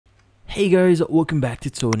Hey guys, welcome back to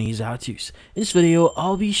Tony's How-Tos. In this video,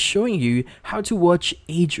 I'll be showing you how to watch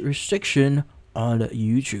age restriction on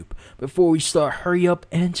YouTube. Before we start, hurry up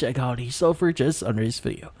and check out the software just under this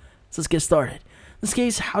video. So let's get started. In this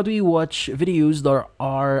case, how do we watch videos that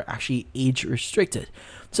are actually age restricted?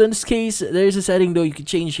 So in this case, there's a setting though you can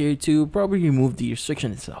change here to probably remove the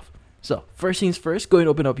restriction itself. So first things first, go and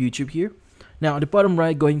open up YouTube here. Now at the bottom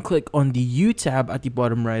right, go and click on the U tab at the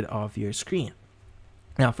bottom right of your screen.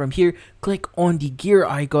 Now from here, click on the gear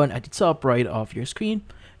icon at the top right of your screen.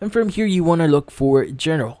 And from here, you want to look for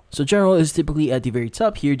General. So General is typically at the very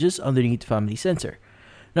top here, just underneath Family Center.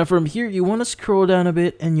 Now from here, you want to scroll down a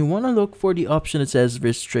bit and you want to look for the option that says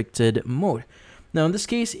Restricted Mode. Now in this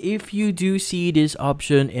case, if you do see this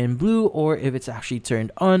option in blue or if it's actually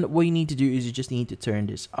turned on, what you need to do is you just need to turn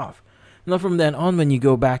this off. Now from then on, when you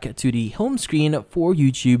go back to the home screen for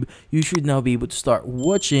YouTube, you should now be able to start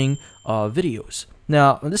watching videos.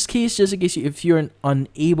 Now, in this case, just in case if you're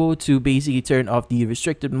unable to basically turn off the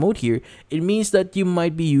restricted mode here, it means that you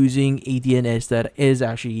might be using a DNS that is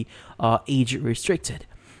actually age restricted.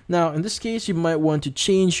 Now, in this case, you might want to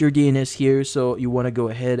change your DNS here. So you want to go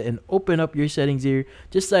ahead and open up your settings here.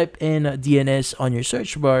 Just type in DNS on your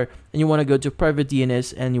search bar and you want to go to private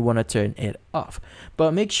DNS and you want to turn it off.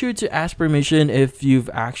 But make sure to ask permission if you've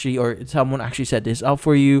actually or someone actually set this up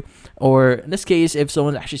for you. Or in this case, if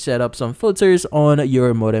someone actually set up some filters on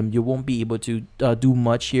your modem, you won't be able to do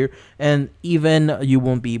much here. And even you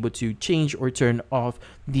won't be able to change or turn off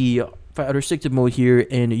the restricted mode here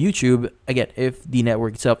in YouTube, again, if the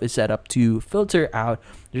network itself is set up to filter out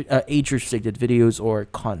age restricted videos or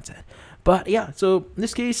content. But yeah, so in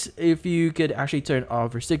this case, if you could actually turn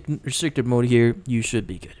off restricted mode here, you should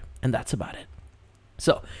be good. And that's about it.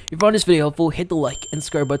 So if you found this video helpful, hit the like and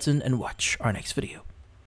subscribe button and watch our next video.